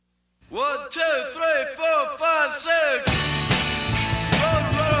2, 3, 4, 5, 6. Run,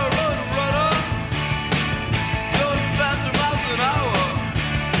 runner. Going faster miles an hour.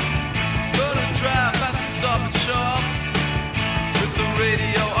 Gonna drive fast and stop and shop. With the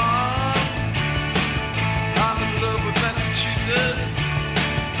radio on. I'm in love with Massachusetts.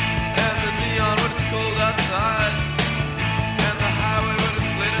 And the neon when it's cold outside. And the highway when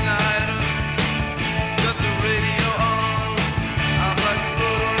it's late at night. Got the radio on. I'm like a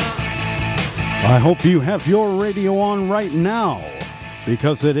roadrunner. I hope you have your radio on right now,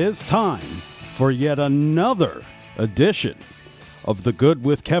 because it is time for yet another edition of The Good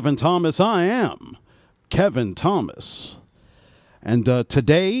with Kevin Thomas. I am Kevin Thomas. And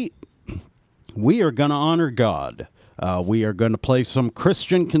today, we are going to honor God. We are going to play some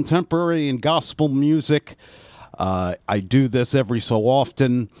Christian contemporary and gospel music. I do this every so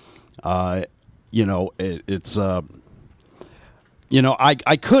often. I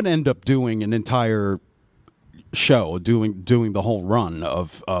could end up doing an entire show, doing the whole run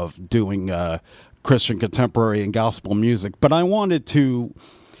of doing Christian contemporary and gospel music, but I wanted to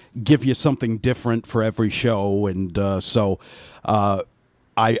give you something different for every show, and so I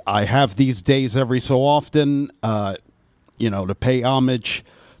have these days every so often, to pay homage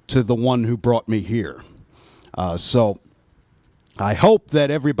to the one who brought me here. So I hope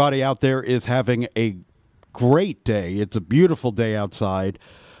that everybody out there is having a great day. It's a beautiful day outside.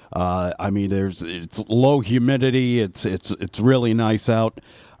 It's low humidity. It's really nice out.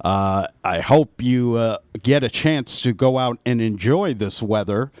 I hope you get a chance to go out and enjoy this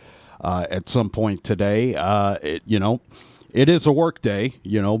weather at some point today. It is a work day,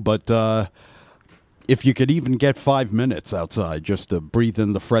 but if you could even get 5 minutes outside just to breathe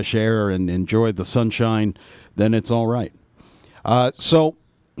in the fresh air and enjoy the sunshine, then it's all right. So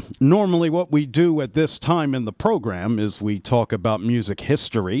normally what we do at this time in the program is we talk about music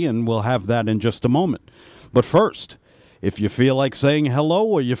history, and we'll have that in just a moment. But first, if you feel like saying hello,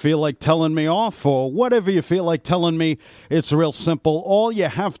 or you feel like telling me off, or whatever you feel like telling me, it's real simple. All you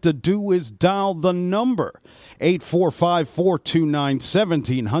have to do is dial the number,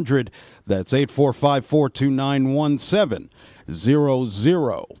 845-429-1700. That's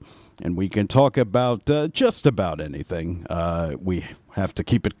 845-429-1700. And we can talk about just about anything. We have to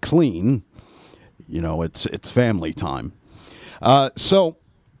keep it clean. It's family time. So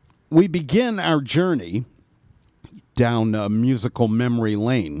we begin our journey down musical memory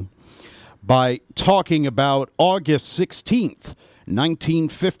lane by talking about August 16th,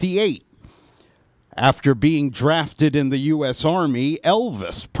 1958. After being drafted in the U.S. Army,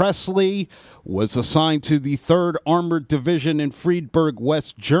 Elvis Presley was assigned to the 3rd Armored Division in Friedberg,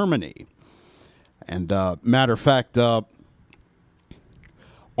 West Germany. And matter of fact,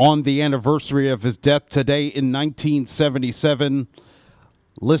 on the anniversary of his death today in 1977,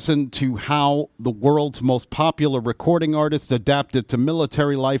 listen to how the world's most popular recording artist adapted to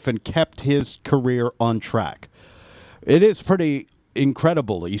military life and kept his career on track. It is pretty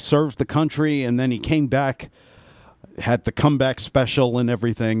incredible. He served the country, and then he came back, had the comeback special and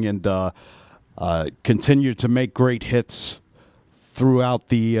everything, and continued to make great hits throughout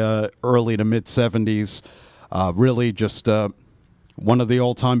the early to mid-'70s. Really just one of the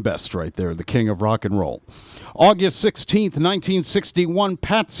all-time best right there, the king of rock and roll. August 16th, 1961,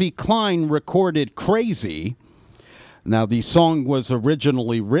 Patsy Cline recorded Crazy. Now, the song was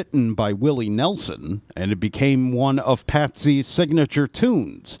originally written by Willie Nelson, and it became one of Patsy's signature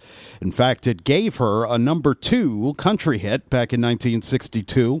tunes. In fact, it gave her a number 2 country hit back in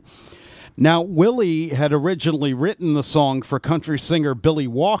 1962. Now, Willie had originally written the song for country singer Billy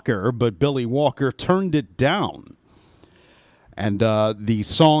Walker, but Billy Walker turned it down. And the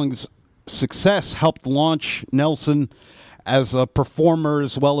song's success helped launch Nelson as a performer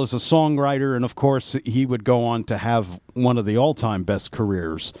as well as a songwriter, and of course he would go on to have one of the all-time best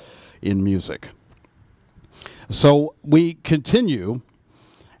careers in music. So we continue,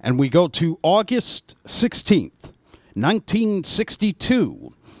 and we go to August 16th,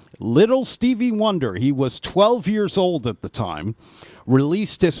 1962. Little Stevie Wonder, he was 12 years old at the time,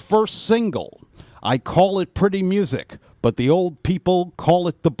 released his first single, I Call It Pretty Music, but the old people call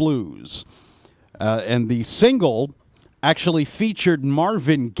it the blues. And the single actually featured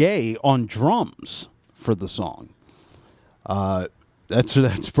Marvin Gaye on drums for the song.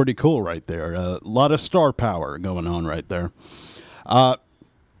 That's pretty cool right there. A lot of star power going on right there.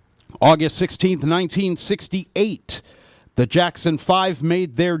 August 16th, 1968, the Jackson 5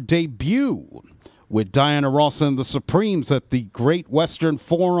 made their debut with Diana Ross and the Supremes at the Great Western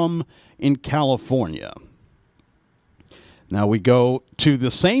Forum in California. Now we go to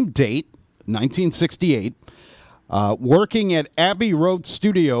the same date, 1968. Working at Abbey Road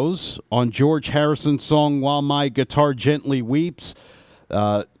Studios on George Harrison's song While My Guitar Gently Weeps,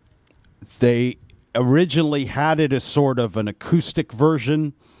 they originally had it as sort of an acoustic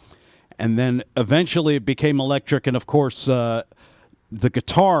version, and then eventually it became electric. And, of course, the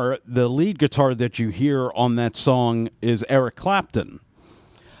lead guitar that you hear on that song is Eric Clapton.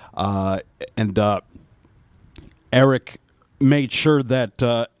 And Eric made sure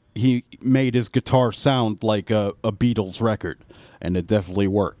that he made his guitar sound like a Beatles record, and it definitely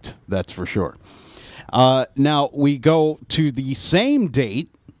worked, that's for sure. Now we go to the same date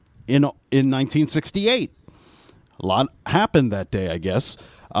in 1968. A lot happened that day, I guess.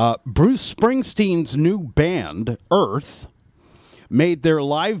 Bruce Springsteen's new band, Earth, made their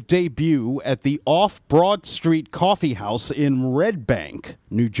live debut at the Off Broad Street Coffee House in Red Bank,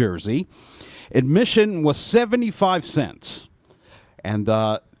 New Jersey. Admission was 75 cents. And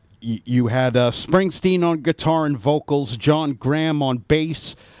you had Springsteen on guitar and vocals, John Graham on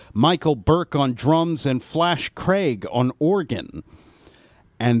bass, Michael Burke on drums, and Flash Craig on organ.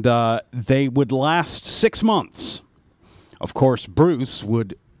 And they would last 6 months. Of course, Bruce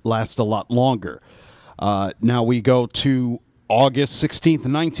would last a lot longer. Now we go to August 16th,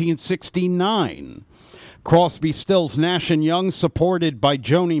 1969. Crosby, Stills, Nash & Young, supported by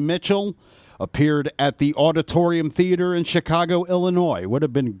Joni Mitchell, appeared at the Auditorium Theater in Chicago, Illinois. Would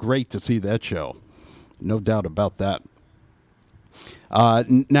have been great to see that show. No doubt about that.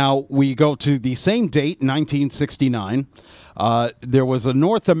 Now we go to the same date, 1969. There was a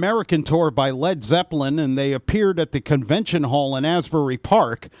North American tour by Led Zeppelin, and they appeared at the Convention Hall in Asbury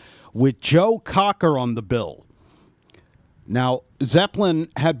Park with Joe Cocker on the bill. Now, Zeppelin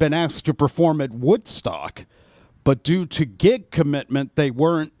had been asked to perform at Woodstock, but due to gig commitment, they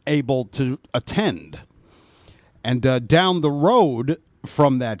weren't able to attend. And down the road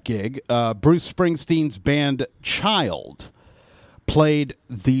from that gig, Bruce Springsteen's band Child played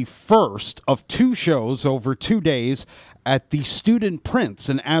the first of 2 shows over 2 days at the Student Prince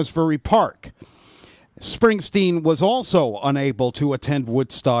in Asbury Park. Springsteen was also unable to attend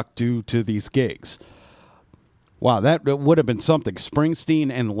Woodstock due to these gigs. Wow, that would have been something.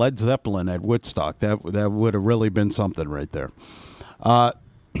 Springsteen and Led Zeppelin at Woodstock. That would have really been something right there.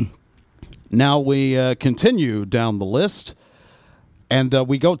 Now we continue down the list, and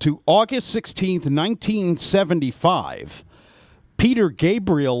we go to August 16th, 1975. Peter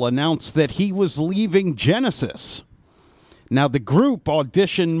Gabriel announced that he was leaving Genesis. Now, the group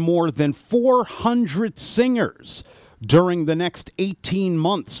auditioned more than 400 singers during the next 18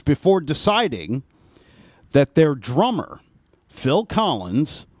 months before deciding that their drummer, Phil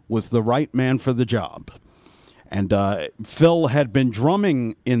Collins, was the right man for the job. And Phil had been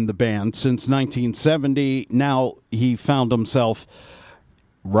drumming in the band since 1970. Now he found himself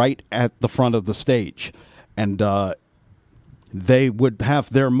right at the front of the stage. And they would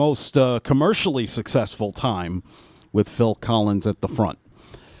have their most commercially successful time with Phil Collins at the front.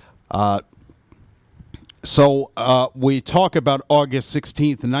 So we talk about August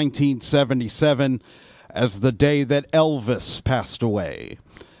 16th, 1977, as the day that Elvis passed away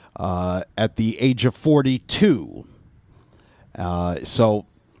at the age of 42. So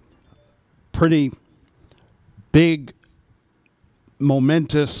pretty big,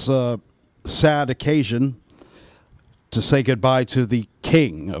 momentous, sad occasion to say goodbye to the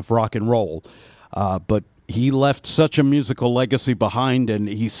king of rock and roll. But he left such a musical legacy behind, and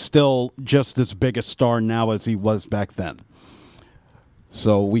he's still just as big a star now as he was back then.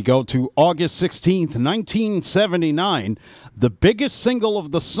 So we go to August 16th, 1979. The biggest single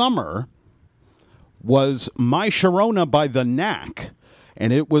of the summer was My Sharona by The Knack,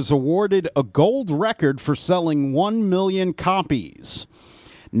 and it was awarded a gold record for selling 1 million copies.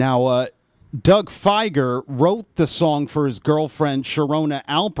 Now, Doug Fieger wrote the song for his girlfriend, Sharona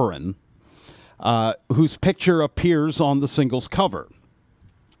Alperin, whose picture appears on the single's cover.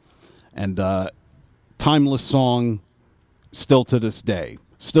 And timeless song, still to this day,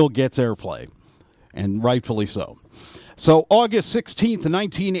 still gets airplay, and rightfully so. So August 16th,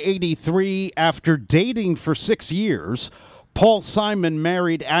 1983, after dating for 6 years, Paul Simon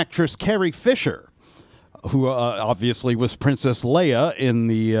married actress Carrie Fisher, who obviously was Princess Leia in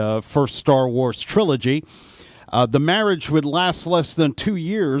the first Star Wars trilogy. The marriage would last less than 2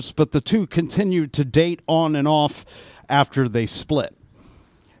 years, but the two continued to date on and off after they split.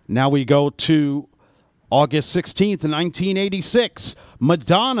 Now we go to August 16th, 1986.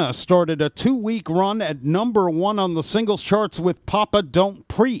 Madonna started a 2-week run at number 1 on the singles charts with Papa Don't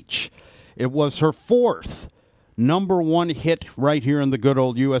Preach. It was her 4th number 1 hit right here in the good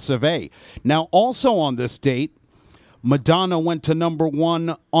old US of A. Now, also on this date, Madonna went to number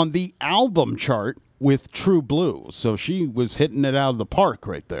 1 on the album chart with True Blue. So she was hitting it out of the park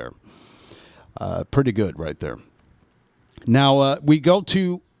right there. Pretty good right there. Now, we go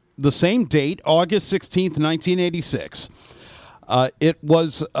to the same date, August 16th, 1986. It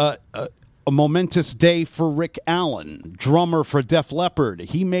was a momentous day for Rick Allen, drummer for Def Leppard.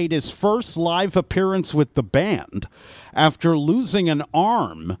 He made his first live appearance with the band after losing an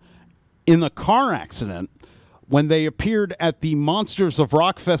arm in a car accident when they appeared at the Monsters of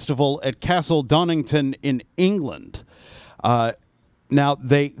Rock Festival at Castle Donington in England. Now,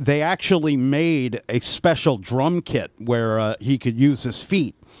 they actually made a special drum kit where he could use his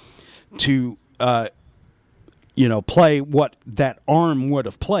feet to, play what that arm would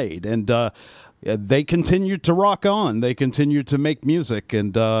have played. And they continued to rock on. They continued to make music.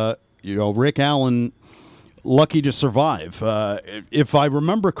 And, Rick Allen, lucky to survive. If I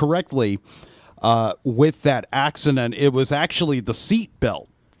remember correctly, with that accident, it was actually the seat belt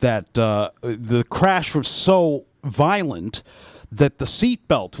that the crash was so violent that the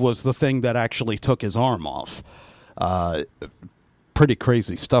seatbelt was the thing that actually took his arm off. Pretty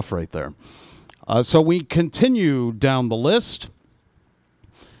crazy stuff right there. So we continue down the list,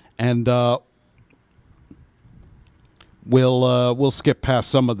 and we'll skip past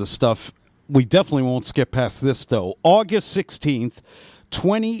some of the stuff. We definitely won't skip past this, though. August 16th,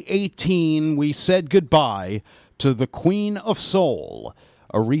 2018, we said goodbye to the Queen of Soul,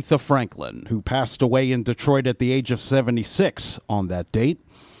 Aretha Franklin, who passed away in Detroit at the age of 76 on that date.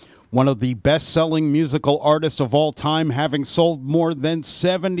 One of the best-selling musical artists of all time, having sold more than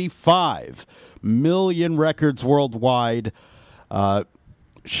 75 million records worldwide.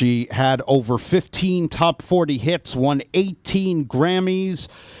 She had over 15 top 40 hits, won 18 Grammys.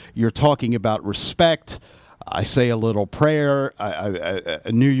 You're talking about respect. I Say a Little Prayer. I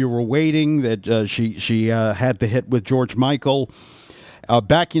Knew You Were Waiting, that she had the hit with George Michael.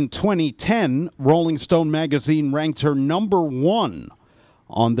 Back in 2010, Rolling Stone magazine ranked her number one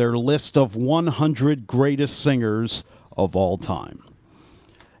on their list of 100 greatest singers of all time.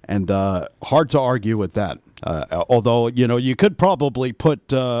 And hard to argue with that. Although, you could probably put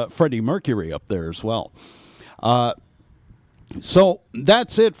Freddie Mercury up there as well. So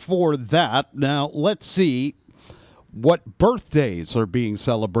that's it for that. Now, let's see what birthdays are being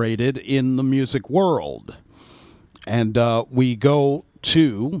celebrated in the music world. And we go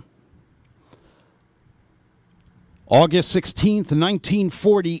to August 16th,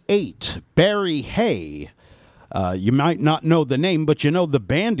 1948. Barry Hay. You might not know the name, but you know the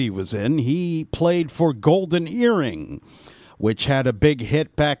band he was in. He played for Golden Earring, which had a big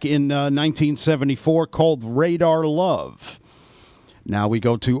hit back in 1974 called Radar Love. Now we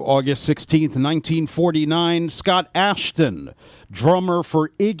go to August 16th, 1949. Scott Ashton, drummer for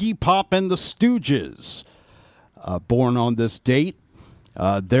Iggy Pop and the Stooges, born on this date.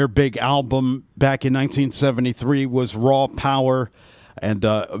 Their big album back in 1973 was Raw Power, and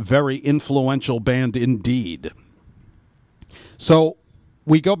a very influential band indeed. So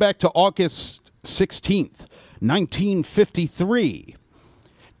we go back to August 16th, 1953.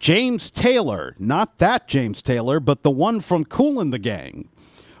 James Taylor, not that James Taylor, but the one from Kool and the Gang,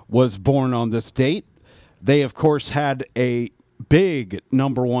 was born on this date. They, of course, had a big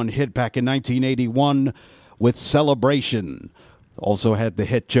number one hit back in 1981 with Celebration. Also had the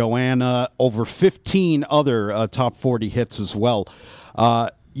hit Joanna, over 15 other top 40 hits as well.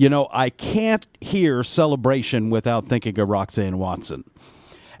 I can't hear Celebration without thinking of Roxanne Watson.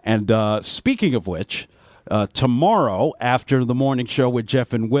 And speaking of which, tomorrow, after the morning show with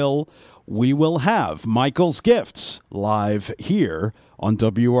Jeff and Will, we will have Michael's Gifts live here on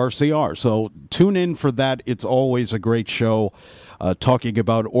WRCR. So tune in for that. It's always a great show talking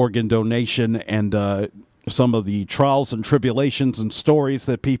about organ donation and some of the trials and tribulations and stories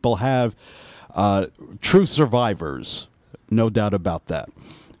that people have. True survivors, no doubt about that.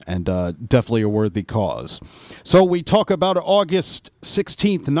 And definitely a worthy cause. So we talk about August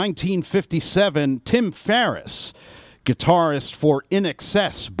 16th, 1957. Tim Ferriss, guitarist for In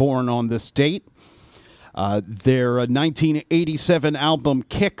Excess, born on this date. Their 1987 album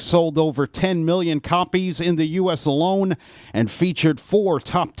Kick sold over 10 million copies in the U.S. alone and featured 4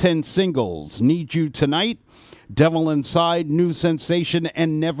 top 10 singles: Need You Tonight, Devil Inside, New Sensation,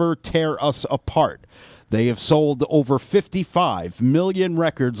 and Never Tear Us Apart. They have sold over 55 million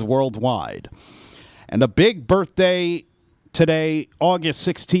records worldwide. And a big birthday today, August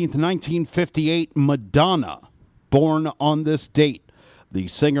 16th, 1958, Madonna, born on this date, the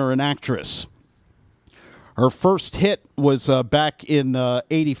singer and actress. Her first hit was back in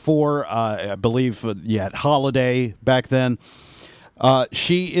 84, I believe, at Holiday back then.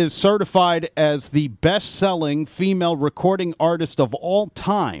 She is certified as the best-selling female recording artist of all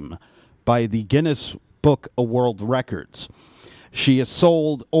time by the Guinness Book of World Records. She has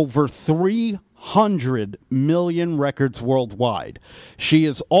sold over 300 million records worldwide. She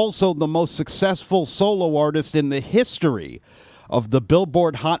is also the most successful solo artist in the history of the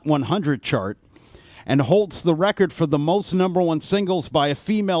Billboard Hot 100 chart, and holds the record for the most number one singles by a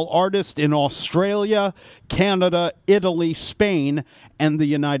female artist in Australia, Canada, Italy, Spain, and the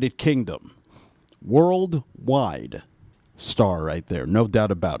United Kingdom. Worldwide star right there, no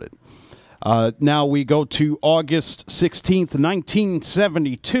doubt about it. Now we go to August 16th,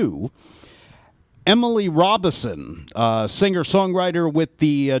 1972. Emily Robinson, singer-songwriter with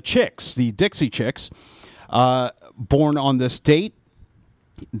the Chicks, the Dixie Chicks, born on this date.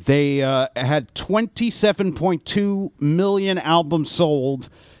 They had 27.2 million albums sold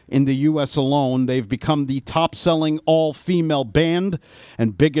in the U.S. alone. They've become the top-selling all-female band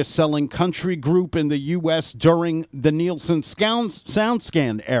and biggest-selling country group in the U.S. during the Nielsen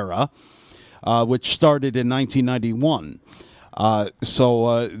SoundScan era, which started in 1991.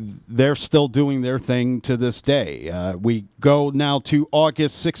 So they're still doing their thing to this day. We go now to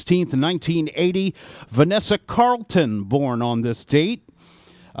August 16th, 1980. Vanessa Carlton, born on this date.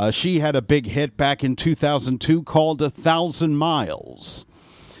 She had a big hit back in 2002 called 1,000 Miles.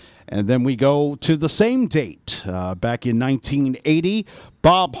 And then we go to the same date, back in 1980.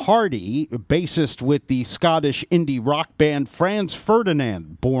 Bob Hardy, bassist with the Scottish indie rock band Franz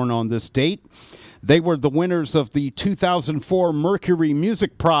Ferdinand, born on this date. They were the winners of the 2004 Mercury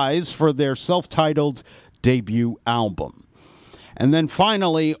Music Prize for their self-titled debut album. And then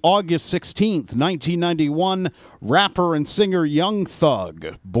finally, August 16th, 1991, rapper and singer Young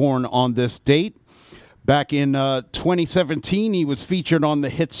Thug, born on this date. Back in 2017, he was featured on the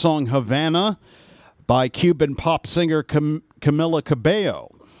hit song Havana by Cuban pop singer Camila Cabello,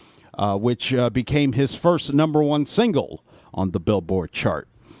 which became his first number one single on the Billboard chart.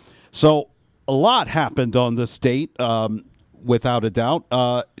 So a lot happened on this date, without a doubt.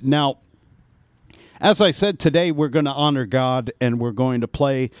 Now, as I said, today we're going to honor God, and we're going to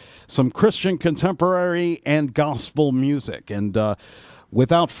play some Christian contemporary and gospel music. And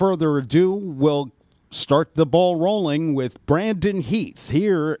without further ado, we'll start the ball rolling with Brandon Heath.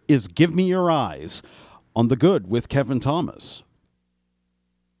 Here is Give Me Your Eyes on The Good with Kevin Thomas.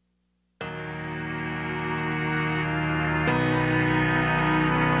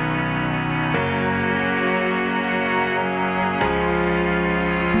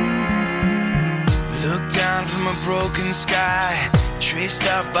 Look down from a broken sky, traced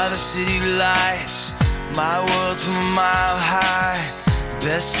out by the city lights. My world from a mile high,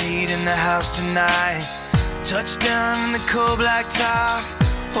 best seat in the house tonight. Touchdown in the cold black top,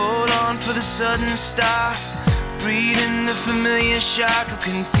 hold on for the sudden stop. Breathe in the familiar shock of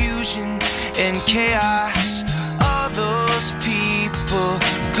confusion and chaos. All those people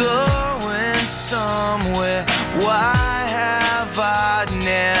going somewhere, why have I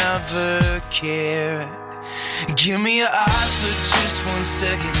never cared? Give me your eyes for just 1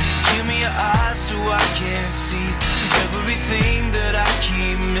 second. Give me your eyes so I can see everything that I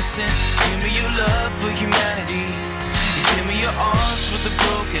keep missing. Give me your love for humanity. Give me your arms for the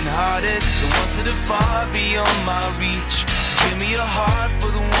broken hearted, the ones that are far beyond my reach. Give me your heart for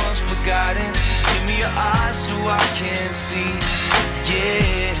the ones forgotten. Give me your eyes so I can see.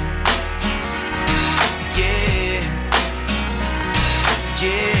 Yeah, yeah,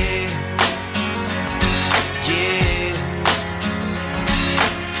 yeah, yeah.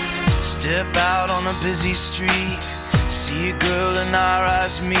 Step out on a busy street, see a girl and our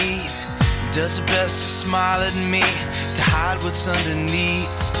eyes meet. Does her best to smile at me, to hide what's underneath.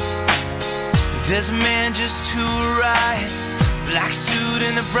 There's a man just to her right, black suit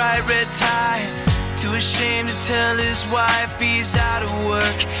and a bright red tie. Too ashamed to tell his wife he's out of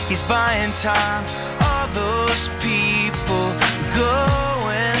work, he's buying time. All those people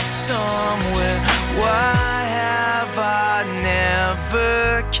going somewhere, why have I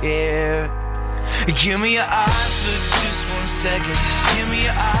never cared? Give me your eyes for just 1 second. Give me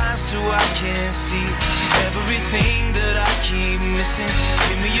your eyes so I can see everything that I keep missing.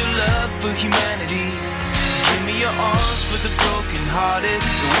 Give me your love for humanity. Give me your arms for the broken hearted,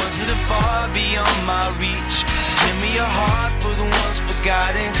 the ones that are far beyond my reach. Give me your heart for the ones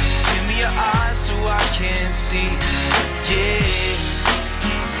forgotten. Give me your eyes so I can see. Yeah,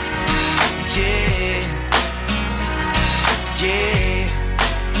 yeah, yeah,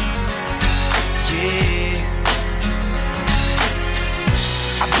 yeah.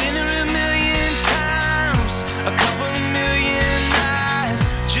 I've been here a million times, a couple of million eyes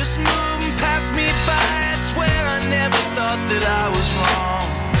just moving past me by. I swear I never thought that I was wrong,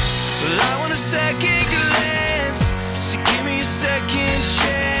 but I want a second glance, so give me a second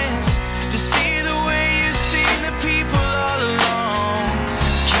chance.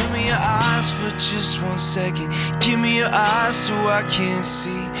 just 1 second. Give me your eyes so I can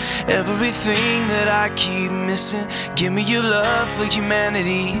see everything that I keep missing. Give me your love for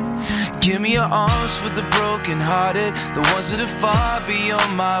humanity. Give me your arms for the broken-hearted, the ones that are far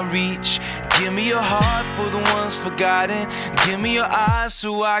beyond my reach. Give me your heart for the ones forgotten. Give me your eyes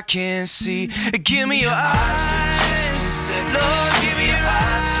so I can see. Give me your eyes for just 1 second. Lord, give me your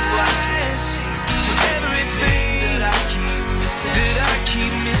eyes so I can see everything that I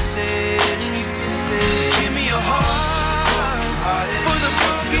keep missing. Give me your heart for the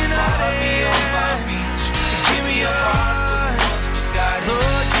broken-hearted. Give me your heart,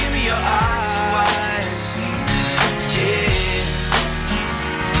 Lord, give me your eyes so I can see. Yeah,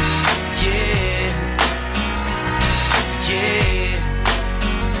 yeah, yeah,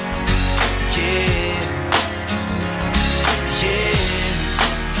 yeah, yeah,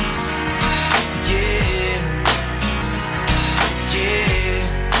 yeah, yeah.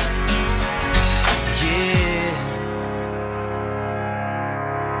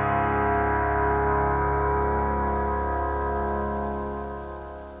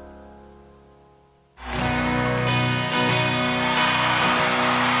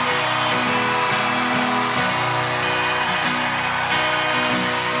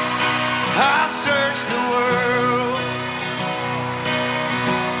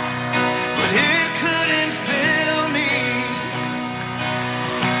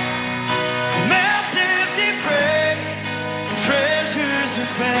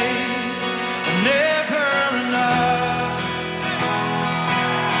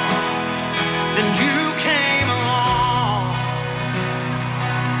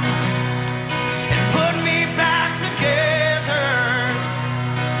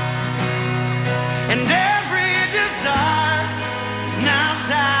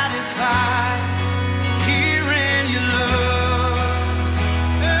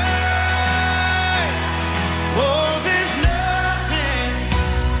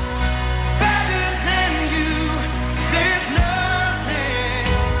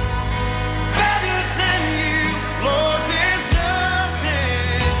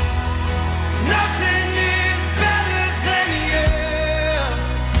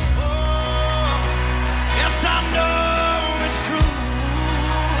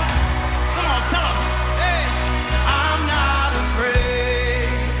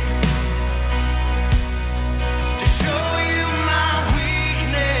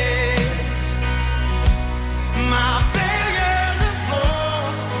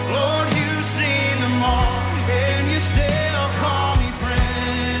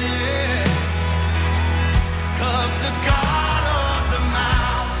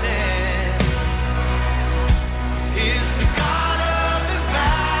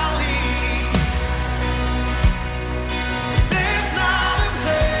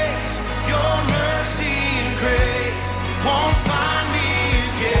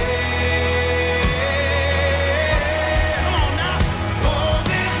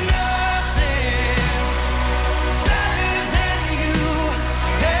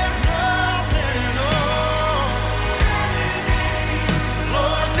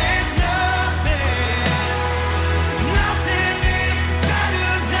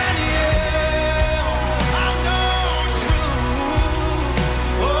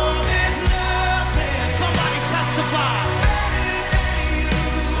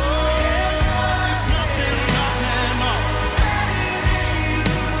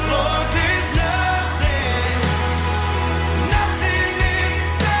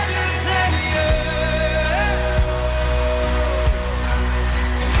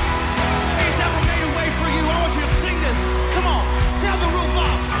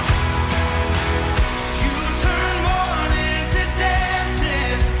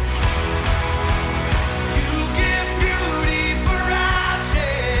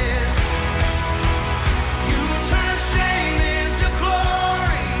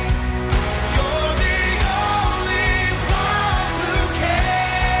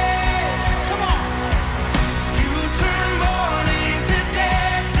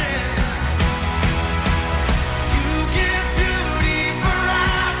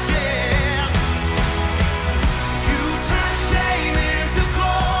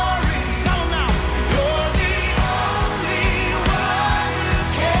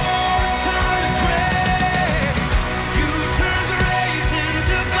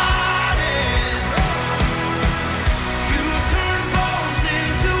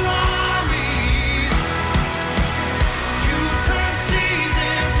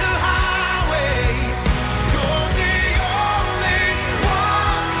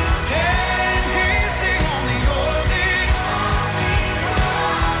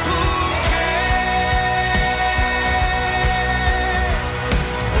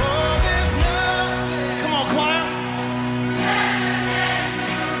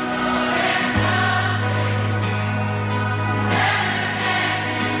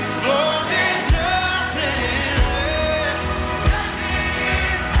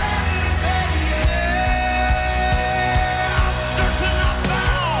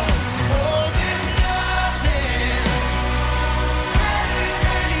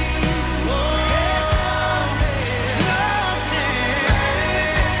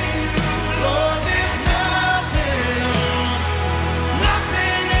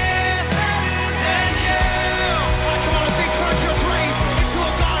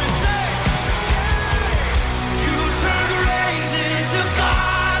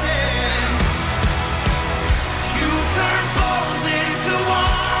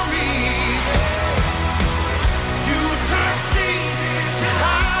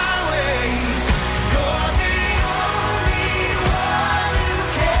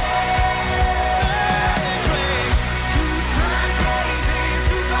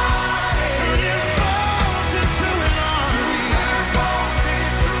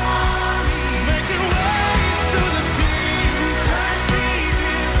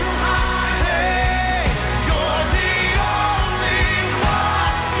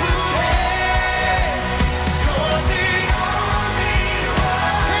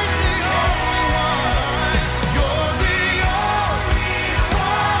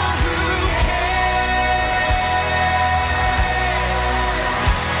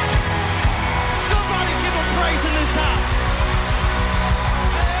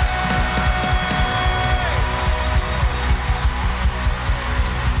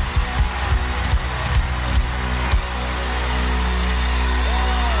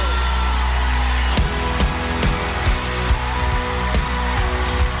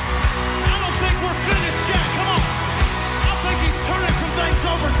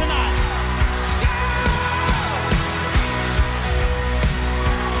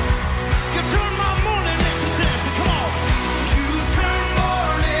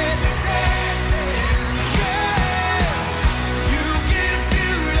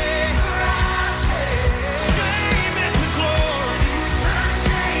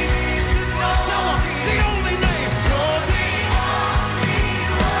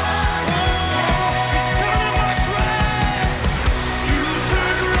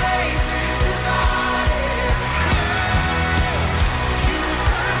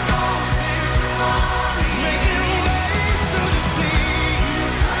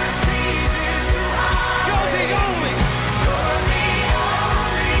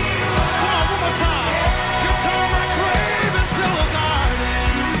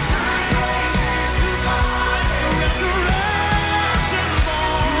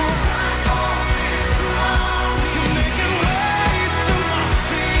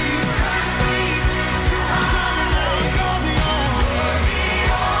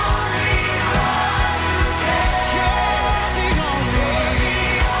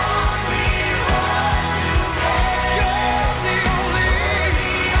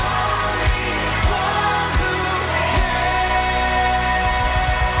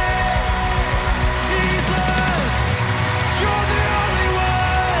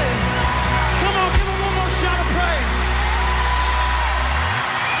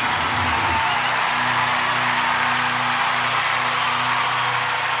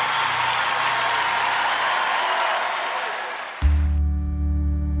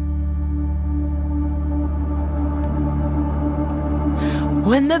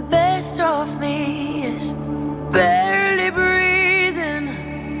 When the best of me is barely breathing,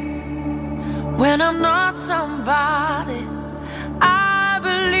 when I'm not somebody I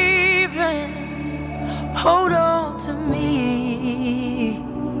believe in, hold on to me.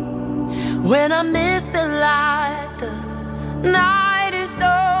 When I miss the light, the night is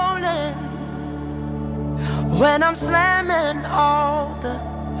stolen. When I'm slamming all the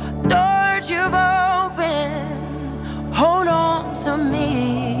doors you've opened, hold on to me.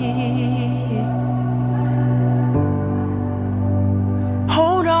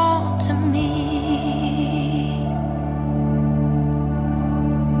 Hold on to me.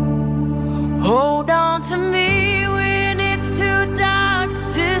 Hold on to me when it's too dark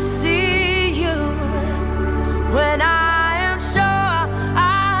to see you. When I am sure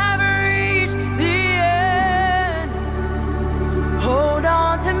I have reached the end. Hold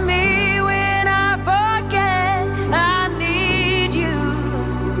on to me when I forget I need you.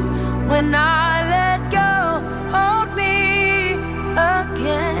 When I let go, hold me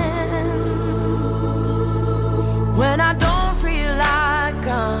again. When I don't feel like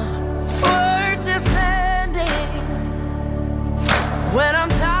I'm worth defending, when I'm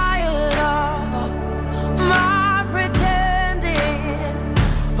tired of my pretending,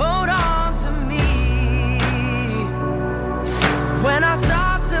 hold on to me. When I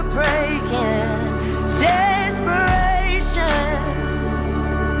start to break in desperation,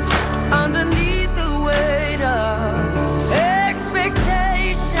 underneath the weight of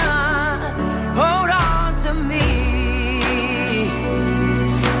expectation, hold on to me.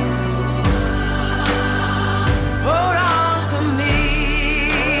 Hold on to me.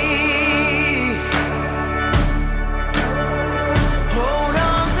 Hold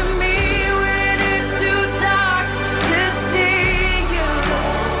on to me when it's too dark to see you.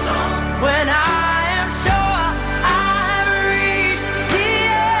 When I am sure I've reached the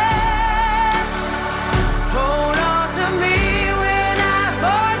end. Hold on to me when I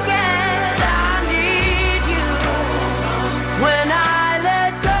forget I need you. When I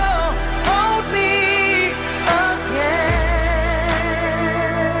let go, hold me again.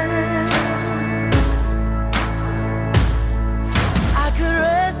 I could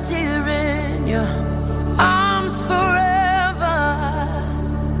rest here in your arms forever,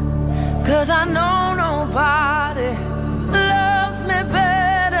 'cause I know nobody loves me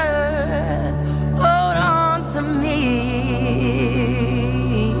better. Hold on to me.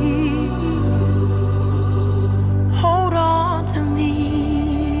 Hold on to me.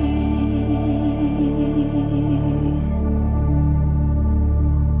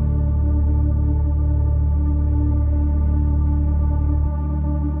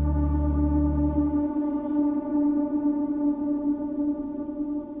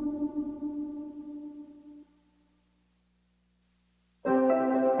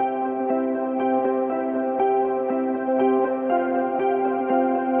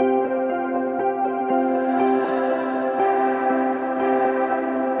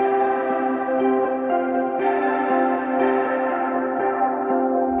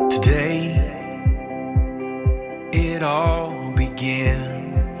 Today, it all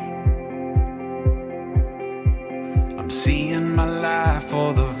begins. I'm seeing my life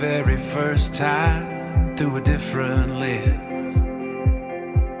for the very first time through a different lens.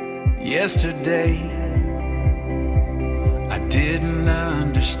 Yesterday, I didn't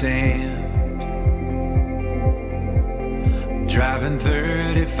understand. Driving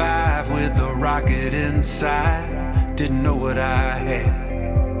 35 with a rocket inside, didn't know what I had.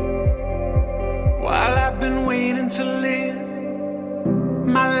 While I've been waiting to live,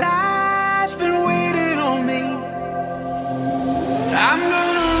 my life's been waiting on me. I'm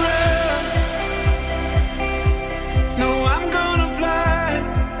gonna run, no, I'm gonna fly.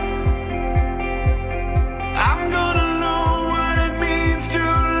 I'm gonna know what it means to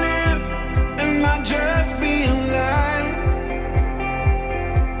live and not just be alive.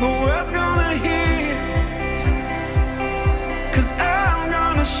 The world's gonna hear, 'cause I'm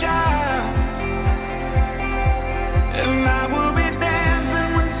gonna shout. And I will be dancing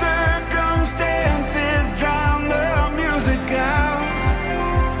when circumstances drown the music out.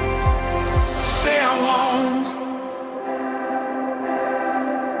 Say I won't.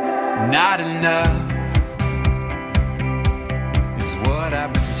 Not enough is what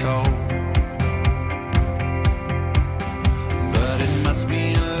I've been told. But it must be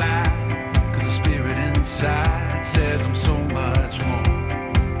a lie, 'cause the spirit inside says I'm so much more.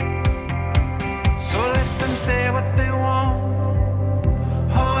 So let them say what they want.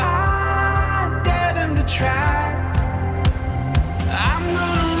 Oh, I dare them to try. I'm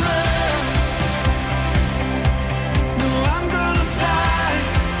gonna run. No, I'm gonna fly.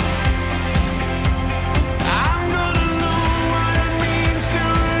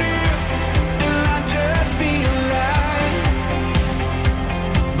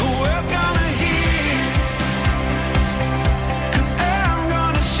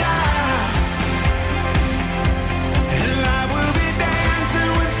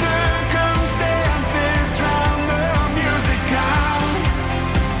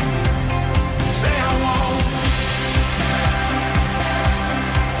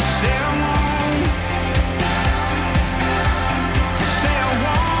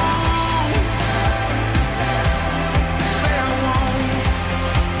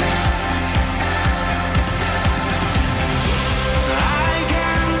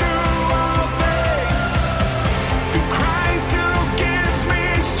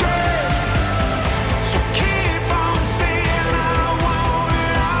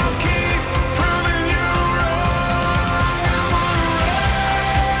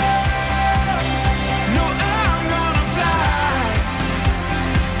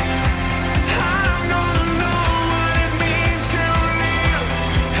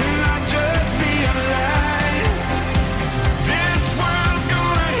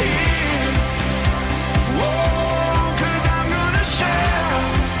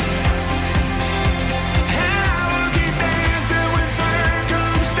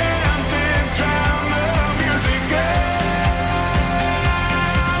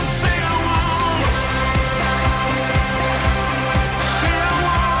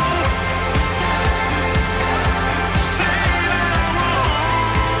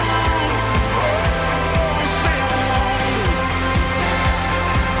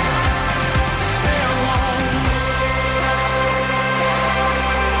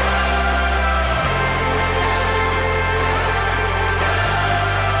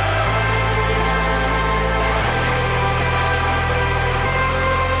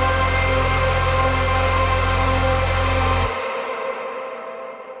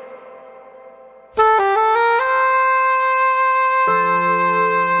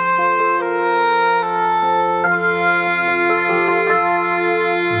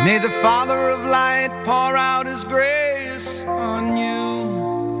 May the Father of light pour out his grace on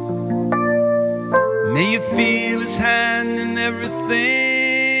you. May you feel his hand in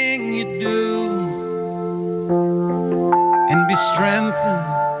everything you do, and be strengthened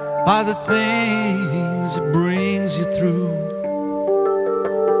by the things it brings you through.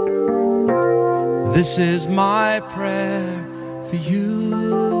 This is my prayer for you.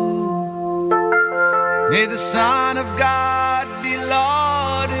 May the Son of God be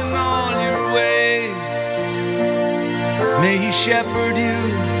Lord in all your ways. May he shepherd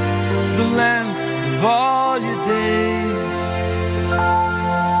you the length of all your days,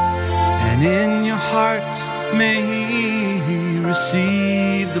 and in your heart may he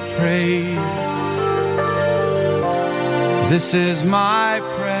receive the praise. This is my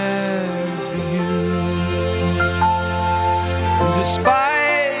prayer for you.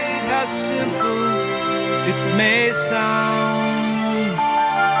 Despite how simple it may sound,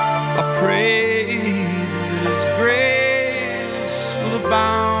 I pray that his grace will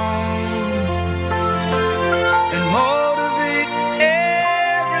abound and motivate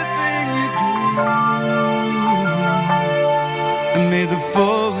everything you do, and may the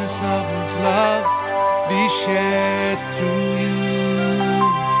fullness of his love be shared through you.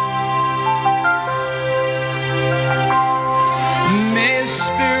 May his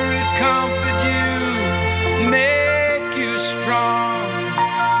Spirit comfort you, make you strong.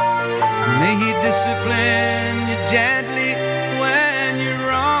 May he discipline you gently when you're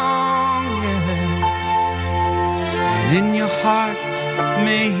wrong, yeah. And in your heart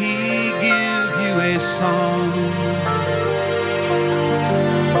may he give you a song.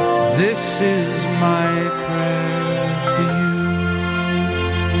 This is my prayer for you.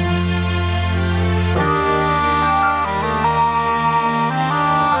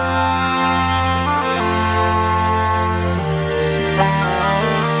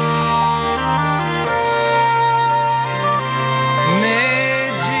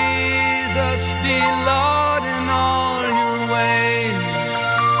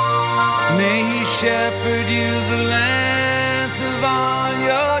 Shepherd you the length of all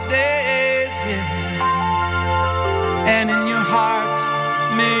your days, yeah. And in your heart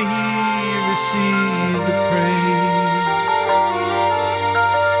may he receive the praise.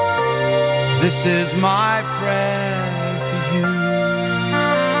 This is my prayer for you.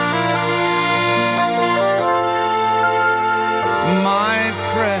 My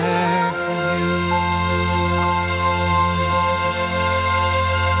prayer for you.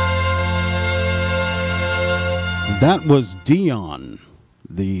 That was Dion,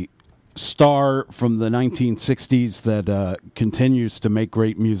 the star from the 1960s that continues to make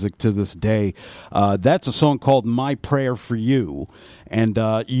great music to this day. That's a song called My Prayer for You, and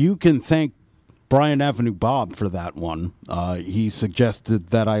you can thank Brian Avenue Bob for that one. He suggested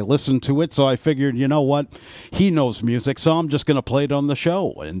that I listen to it, so I figured, you know what, he knows music, so I'm just going to play it on the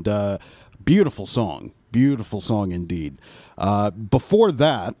show. And beautiful song indeed. Before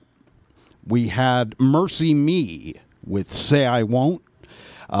that, we had Mercy Me with Say I Won't,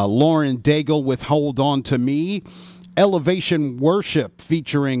 Lauren Daigle with Hold On To Me, Elevation Worship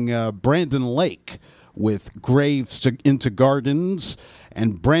featuring Brandon Lake with Graves into Gardens,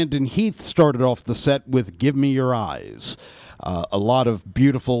 and Brandon Heath started off the set with Give Me Your Eyes. A lot of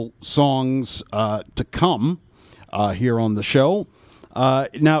beautiful songs to come here on the show.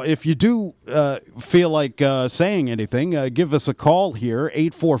 Now, if you do feel like saying anything, give us a call here,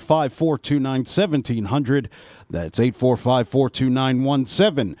 845-429-1700. That's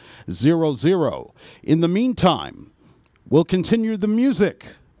 845-429-1700. In the meantime, we'll continue the music.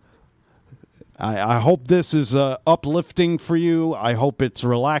 I hope this is uplifting for you. I hope it's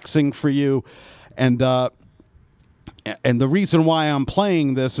relaxing for you. And the reason why I'm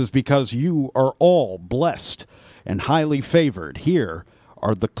playing this is because you are all blessed and highly favored. Here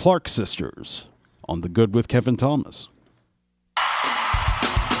are the Clark Sisters on The Good with Kevin Thomas.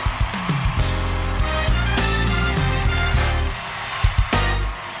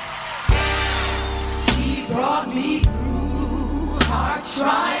 He brought me through hard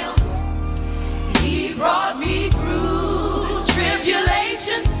trials. He brought me through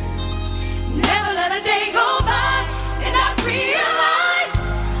tribulations. Never let a day go by and I realized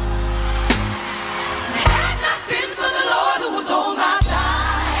had not been for the Lord who was on my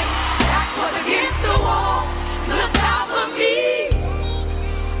side, back was against the wall, looked out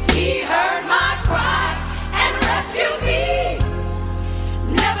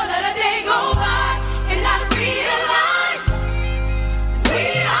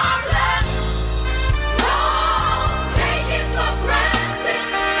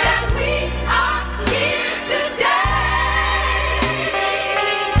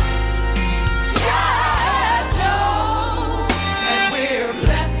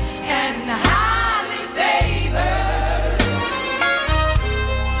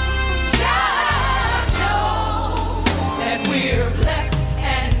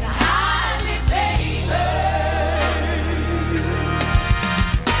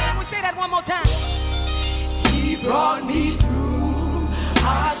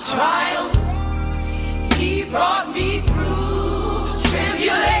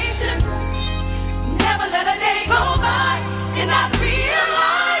go by and I'd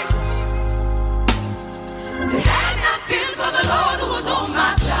realize if it had not been for the Lord who was on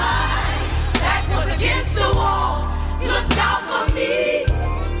my side, back was against the wall, He looked out for me.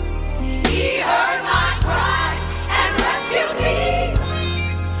 He heard my cry and rescued me.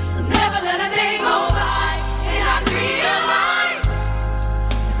 Never let a day go by and I'd realize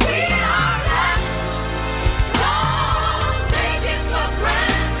we are blessed. Don't take it for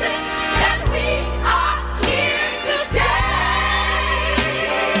granted that we are here today.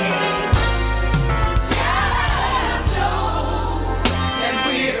 Just know that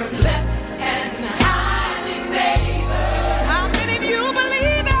we're blessed and highly favored. How many of you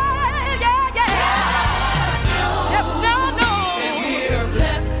believe it? Yeah, yeah. Just know that we're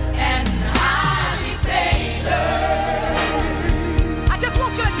blessed and highly favored. I just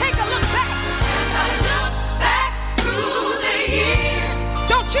want you to take a look back. As I look back through the years,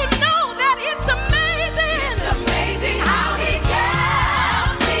 don't you know that it's amazing? It's amazing how He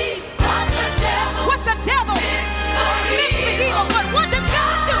kept me. What the devil meant for evil, but what did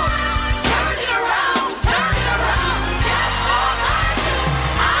God do? Turn it around, turn it around. That's all I do.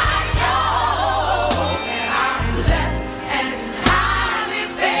 I know that I'm blessed and highly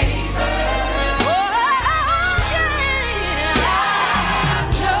favored. Oh, yeah.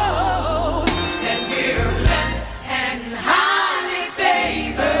 Just know that we're blessed and highly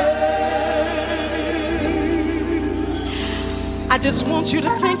favored. I just want you to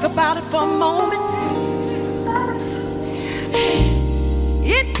think about it for a moment.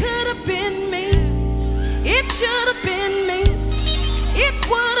 It could have been me. It should have been me. It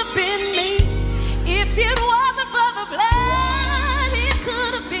would have been me. If it wasn't for the blood, it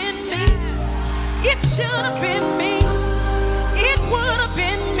could have been me. It should have been me. It would have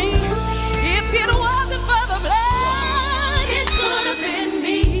been me. If it wasn't for the blood, it could have been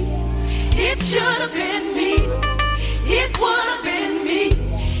me. It should have been me. It would have been me.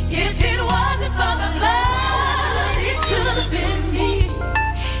 If it wasn't for the blood, it should have been me.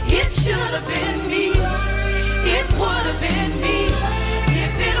 It should have been me. It would have been me.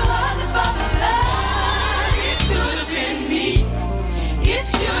 If it wasn't for the blood, it could have been me. It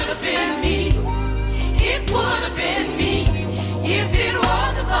should have been me. It would have been me. If it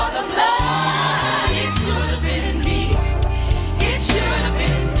wasn't for the blood, it could have been me. It should have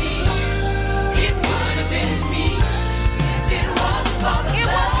been me. It would have been me. If it wasn't for the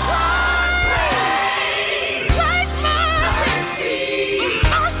blood. Grace, mercy,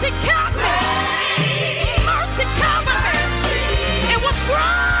 mercy kept me. Mercy covered me. It was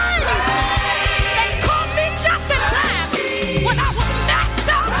grace that caught me just in time when I was messed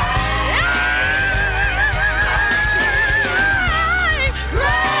up.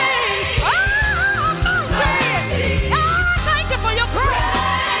 Grace, oh mercy. Thank you for your grace.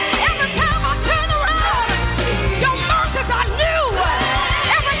 Every time I turn around, your mercies are new.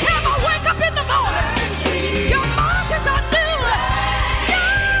 Every time I wake up in the morning, your mercies are new. Yeah.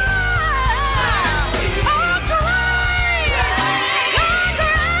 Oh, grace. Oh,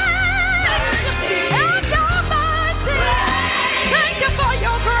 grace. And your mercy. Thank you for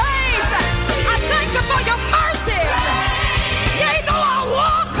your grace. I thank you for your mercy. Yea, though I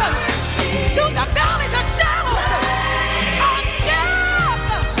walk through the valley of shadows of death,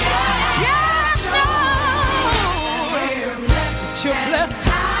 just know that you're blessed.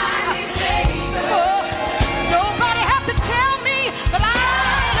 Oh, nobody have to tell me, but I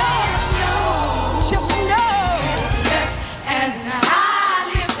know. Just know. Blessed and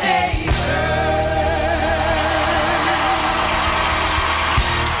highly favored.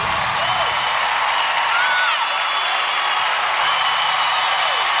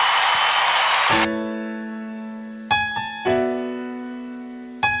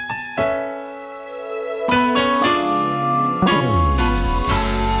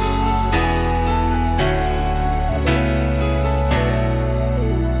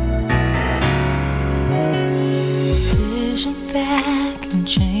 Visions that can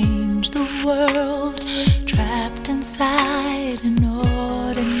change the world, trapped inside an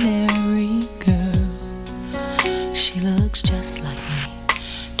ordinary girl. She looks just like me,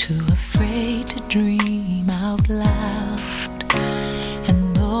 too afraid to dream out loud.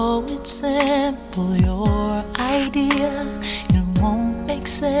 And though it's simple, your idea, it won't make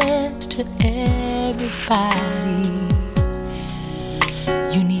sense to everybody.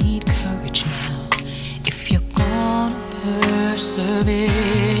 You need courage now if you're gonna persevere.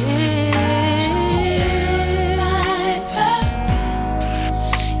 Right purpose,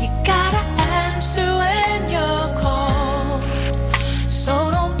 you gotta answer when you're called. So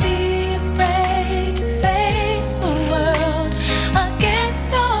don't be afraid to face the world against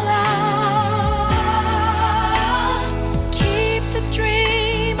all odds.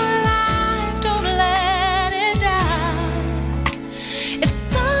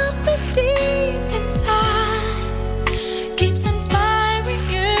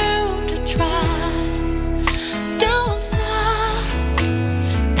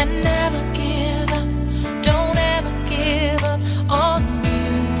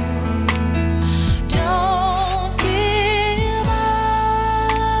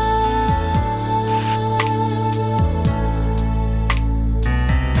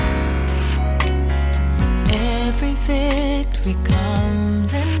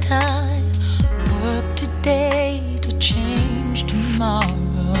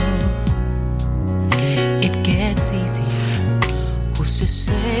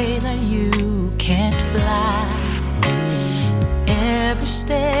 say that you can't fly. Every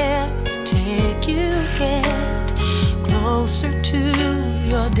step you take, you get closer to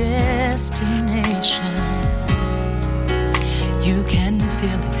your destination. You can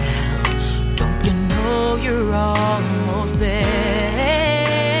feel it now. Don't you know you're almost there?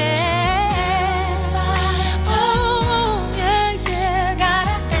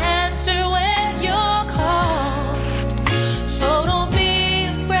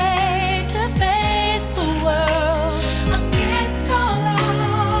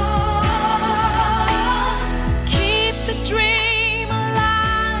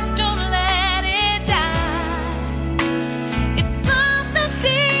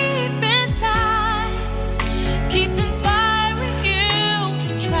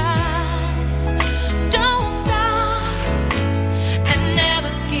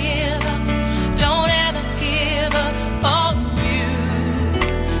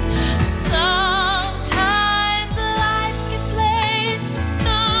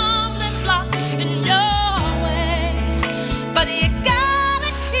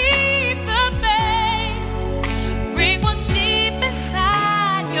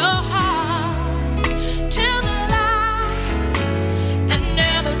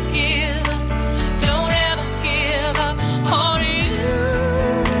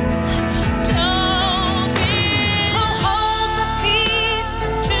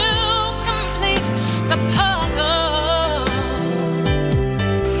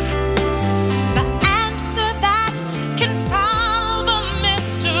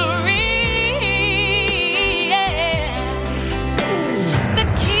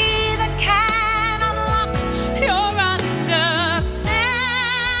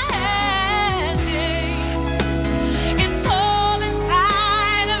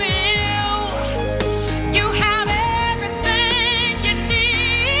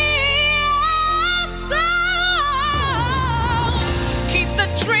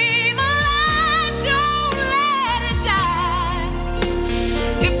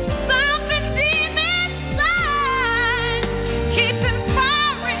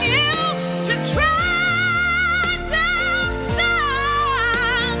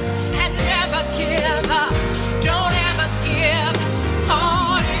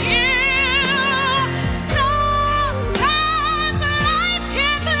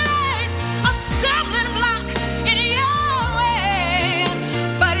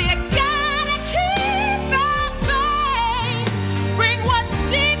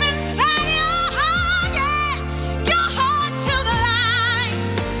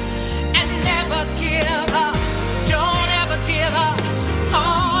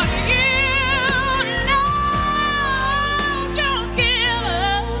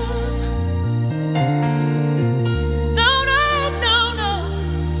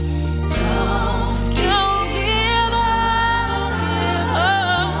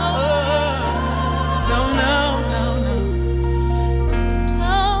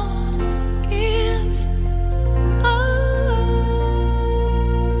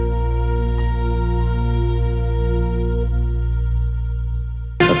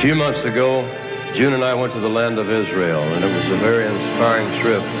 A few months ago, June and I went to the land of Israel, and it was a very inspiring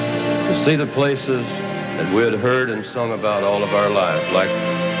trip to see the places that we had heard and sung about all of our life, like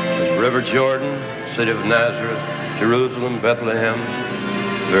the River Jordan, city of Nazareth, Jerusalem, Bethlehem.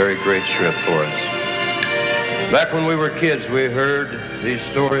 Very great trip for us. Back when we were kids, we heard these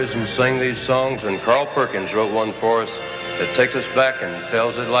stories and sang these songs, and Carl Perkins wrote one for us that takes us back and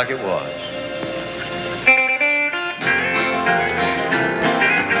tells it like it was.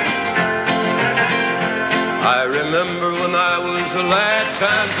 I remember when I was a lad,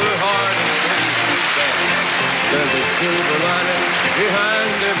 times were hard and things were bad. There's a silver lining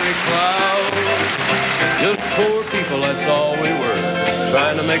behind every cloud. Just poor people, that's all we were,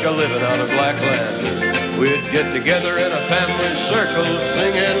 trying to make a living out of black land. We'd get together in a family circle,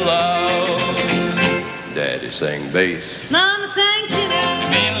 singing loud. Daddy sang bass, Mama sang tenor,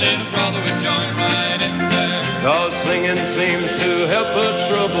 Me and little brother would join right in there. 'cause singing seems to help a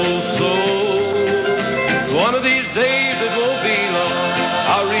troubled soul. One of these days, it won't be long,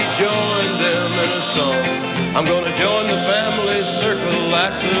 I'll rejoin them in a song. I'm gonna join the family circle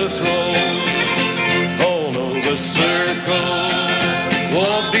at the throne. Oh no, the circle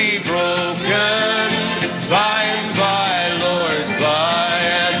won't be broken. By and by, Lord, by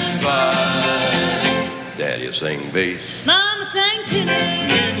and by. Daddy will sing bass, Mama sang tenor,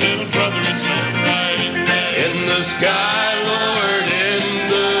 Me and little brother would join right in there. in the sky, Lord, in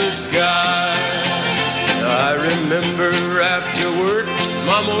the sky. I remember after work,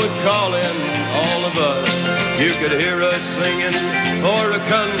 Mama would call in all of us, You could hear us singing for a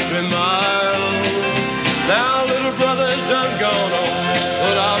country mile. Now little brother's done gone on,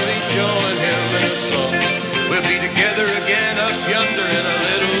 but I'll rejoin him in a song. We'll be together again up yonder in a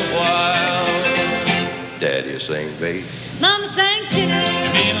little while. Daddy sang bass, Mama sang tenor.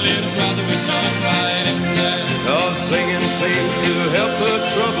 Me and little brother would join right in there. cause singing seems to help her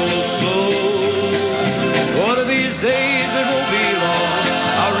troubles flow. One of these days it won't be long,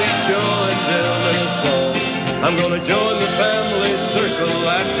 I'll rejoin them in a song. I'm gonna join the family circle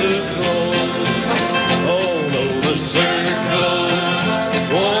at the close. Oh no, the circle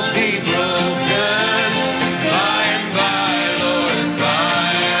won't be broken. By and by, Lord,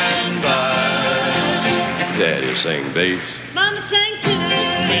 by and by. Daddy sang bass. Mama sang tenor.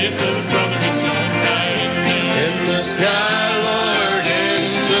 Me and little brother would join right in there. In the sky, Lord,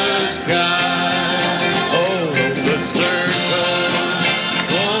 in the sky. Oh, the circle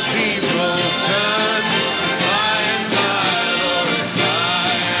won't be broken. By and by, Lord, by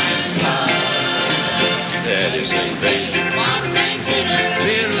and by. Daddy sang bass. Mama sang tenor.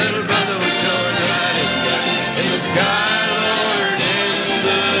 Me and little brother was going right in there. In the sky, Lord, in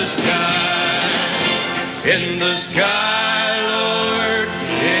the sky. In the sky, Lord,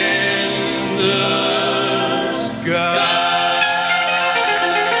 in the sky.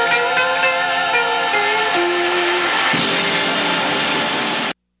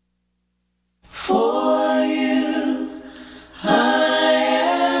 For you, I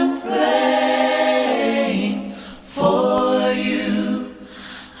am praying. For you,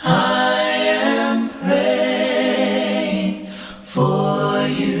 I am praying. For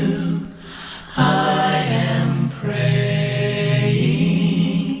you, I am praying.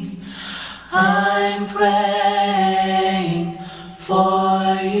 I'm praying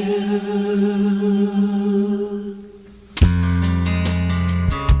for you.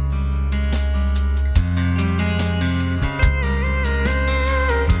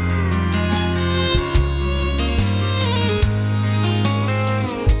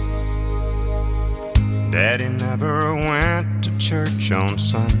 Daddy never went to church on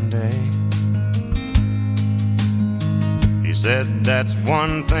Sunday. He said that's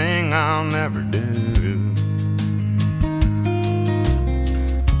one thing I'll never do.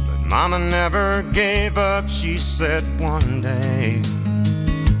 But Mama never gave up. She said one day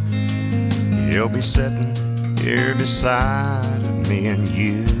he'll be sitting here beside me and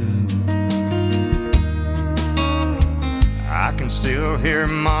you. I can still hear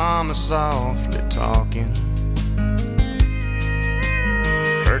Mama softly talking,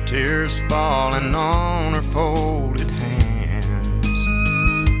 her tears falling on her folded hands.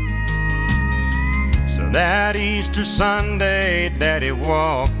 So that Easter Sunday, Daddy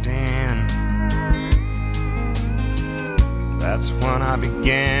walked in. That's when I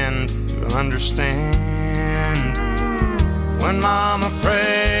began to understand. When Mama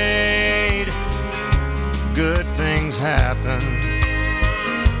prayed, good things happen.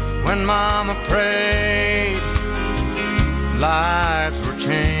 When Mama prayed, lives were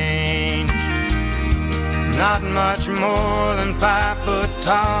changed. Not much more than 5 foot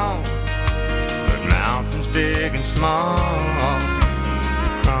tall, but mountains big and small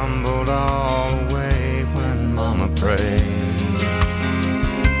crumbled all away when Mama prayed.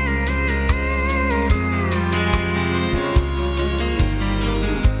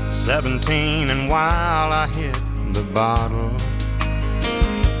 "17, and while I hit the bottle,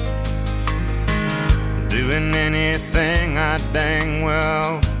 doing anything I dang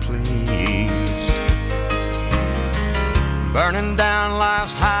well pleased, burning down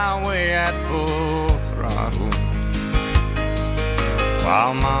life's highway at full throttle,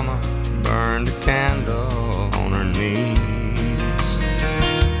 while Mama burned a candle on her knees.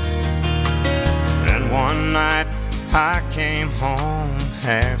 And one night I came home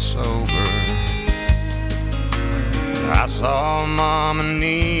half sober. I saw Mama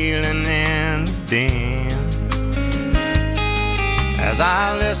kneeling in the den. As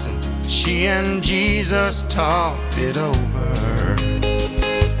I listened, she and Jesus talked it over,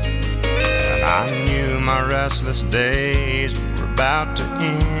 and I knew my restless days were about to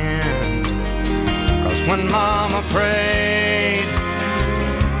end. 'Cause when Mama prayed,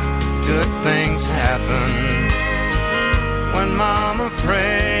 good things happened. When Mama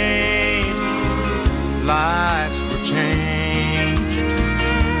prayed, lives were changed.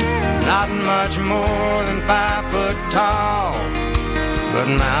 Not much more than 5 foot tall, but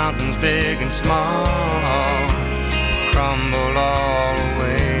mountains big and small crumbled all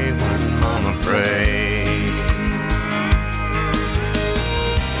away when Mama prayed.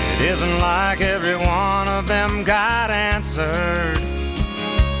 It isn't like every one of them got answered,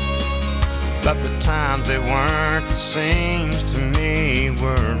 but the times they weren't, it seems to me,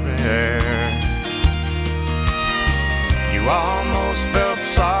 were rare. You almost felt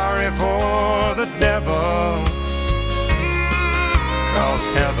sorry for the devil, 'cause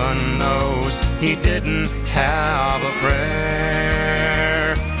heaven knows he didn't have a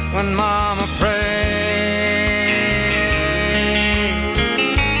prayer when Mama prayed.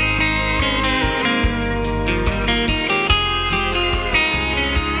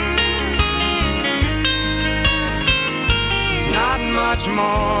 Not much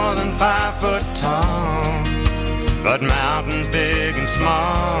more than 5 foot tall, but mountains big and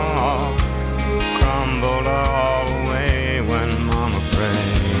small crumbled all away when Mama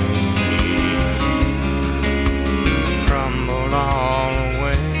prayed. Crumbled all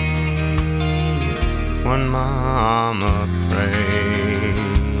away when Mama prayed.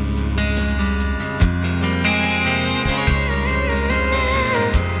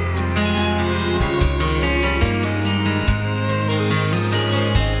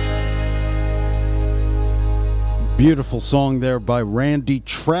 Beautiful song there by Randy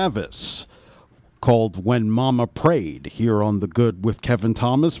Travis called When Mama Prayed here on The Good with Kevin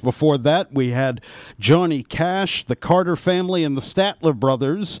Thomas. Before that, we had Johnny Cash, the Carter Family, and the Statler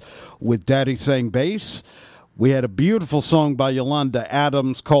Brothers with Daddy Sang Bass. We had a beautiful song by Yolanda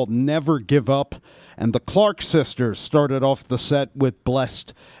Adams called Never Give Up, and the Clark Sisters started off the set with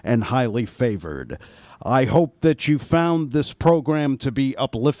Blessed and Highly Favored. I hope that you found this program to be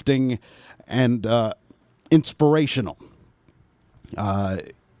uplifting and inspirational.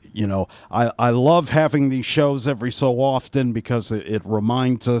 You know, I love having these shows every so often because it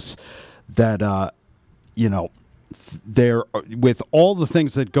reminds us that, you know, there, with all the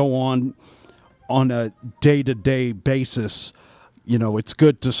things that go on a day-to-day basis, you know, it's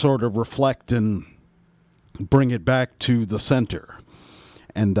good to sort of reflect and bring it back to the center.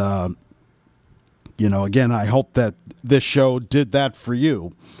 And, you know, again, I hope that this show did that for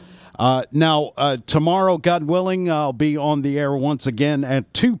you. Now, tomorrow, God willing, I'll be on the air once again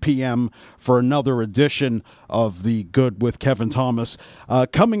at 2 p.m. for another edition of The Good with Kevin Thomas.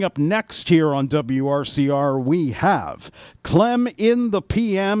 Coming up next here on WRCR, we have Clem in the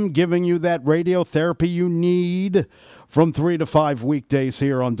PM, giving you that radiotherapy you need from 3 to 5 weekdays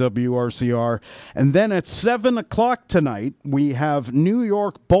here on WRCR. And then at 7 o'clock tonight, we have New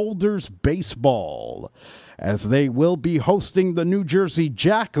York Boulders Baseball, as they will be hosting the New Jersey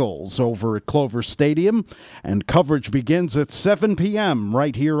Jackals over at Clover Stadium, and coverage begins at 7 p.m.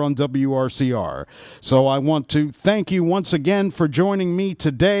 right here on WRCR. So I want to thank you once again for joining me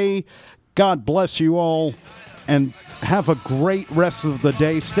today. God bless you all, and have a great rest of the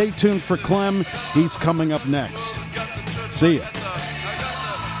day. Stay tuned for Clem. He's coming up next. See ya.